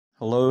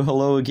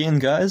Hello again,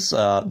 guys.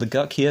 The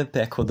Guck here,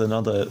 back with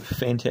another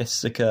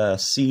fantastic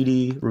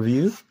CD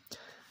review.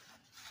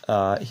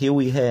 Here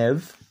we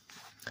have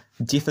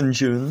Death and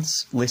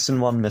June's Lesson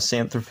 1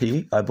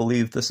 Misanthropy. I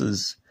believe this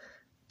is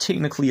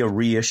technically a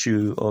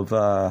reissue of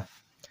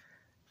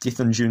Death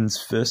and June's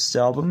first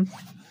album,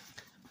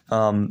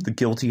 The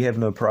Guilty Have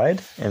No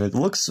Pride, and it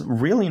looks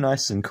really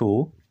nice and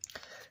cool.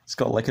 It's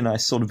got like a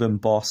nice sort of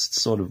embossed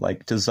sort of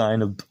like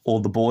design of all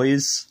the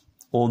boys,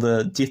 all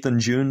the Death and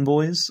June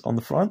boys on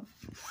the front.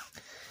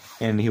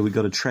 And here we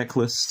got a track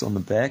list on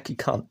the back. You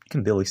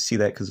can barely see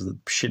that because of the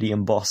shitty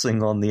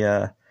embossing on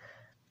the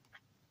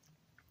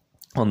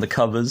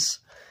covers.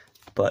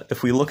 But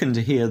if we look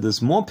into here,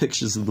 there's more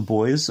pictures of the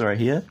boys right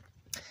here.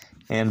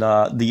 And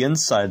the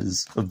inside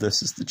of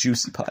this is the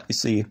juicy part. You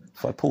see,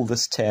 if I pull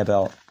this tab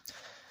out,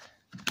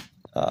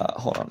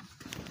 hold on,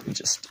 let me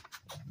just...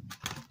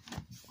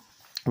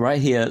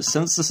 Right here,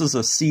 since this is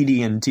a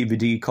CD and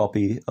DVD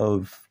copy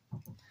of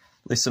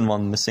Lesson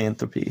 1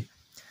 Misanthropy,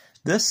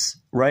 this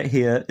right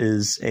here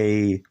is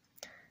a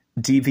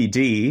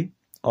DVD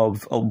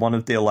of one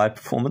of their live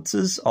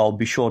performances. I'll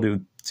be sure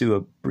to do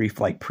a brief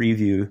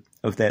preview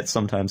of that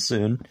sometime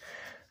soon.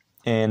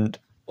 And,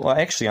 well,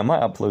 actually, I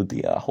might upload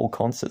the whole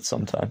concert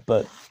sometime.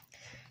 But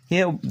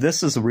here,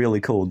 this is really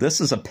cool. This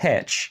is a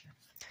patch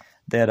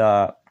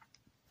that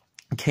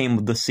came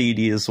with the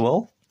CD as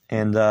well.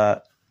 And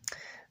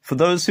for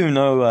those who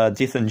know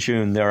Death and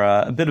June, they're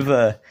a bit of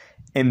a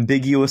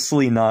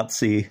ambiguously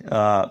Nazi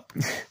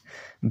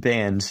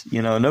band.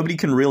 You know, nobody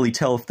can really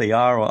tell if they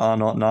are or are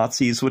not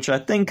Nazis, which I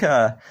think,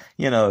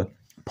 you know,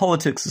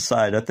 politics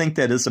aside, I think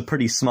that is a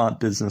pretty smart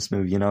business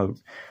move, you know,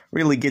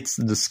 really gets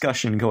the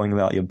discussion going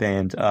about your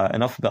band.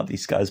 Enough about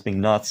these guys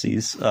being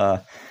Nazis.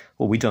 Well,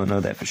 we don't know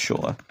that for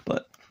sure,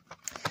 but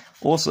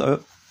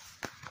also,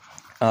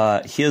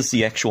 here's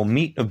the actual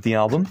meat of the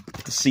album,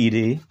 the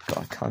CD.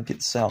 God, I can't get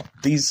this out.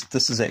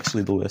 This is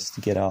actually the worst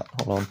to get out.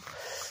 Hold on.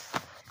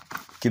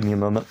 Give me a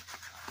moment.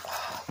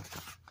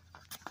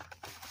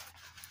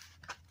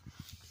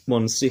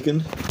 1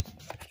 second.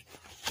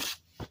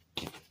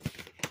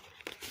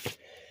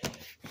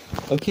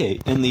 Okay,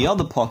 in the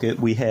other pocket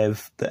we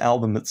have the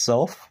album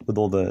itself with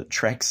all the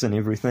tracks and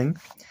everything.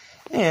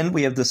 And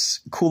we have this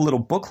cool little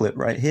booklet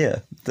right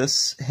here.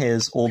 This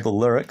has all the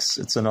lyrics.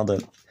 It's another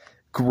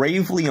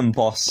gravely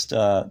embossed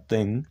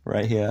thing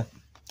right here.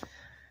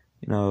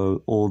 You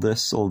know, all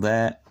this, all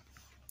that.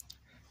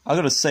 I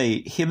gotta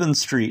say, Heaven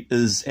Street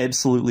is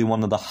absolutely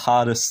one of the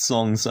hardest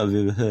songs I've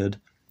ever heard.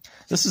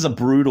 This is a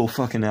brutal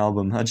fucking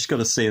album, I just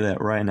gotta say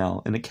that right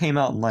now. And it came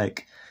out in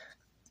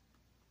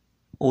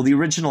well, the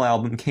original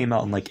album came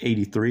out in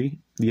 '83,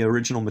 the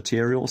original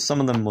material. Some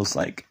of them was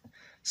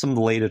some of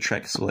the later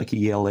tracks were a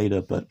year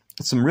later, but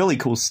it's some really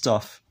cool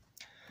stuff.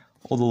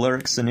 All the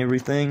lyrics and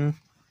everything.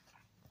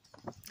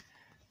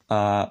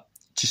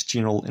 Just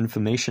general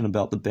information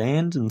about the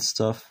band and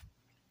stuff.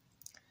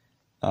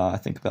 I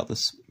think about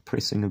this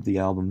pressing of the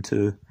album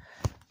too.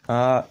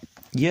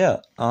 Yeah,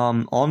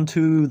 on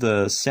to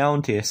the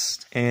sound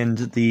test and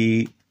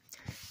the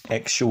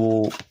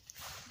actual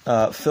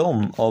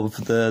film of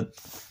the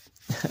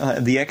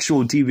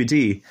actual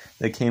DVD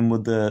that came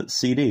with the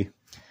CD.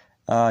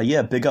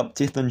 Yeah, big up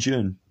Death and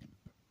June.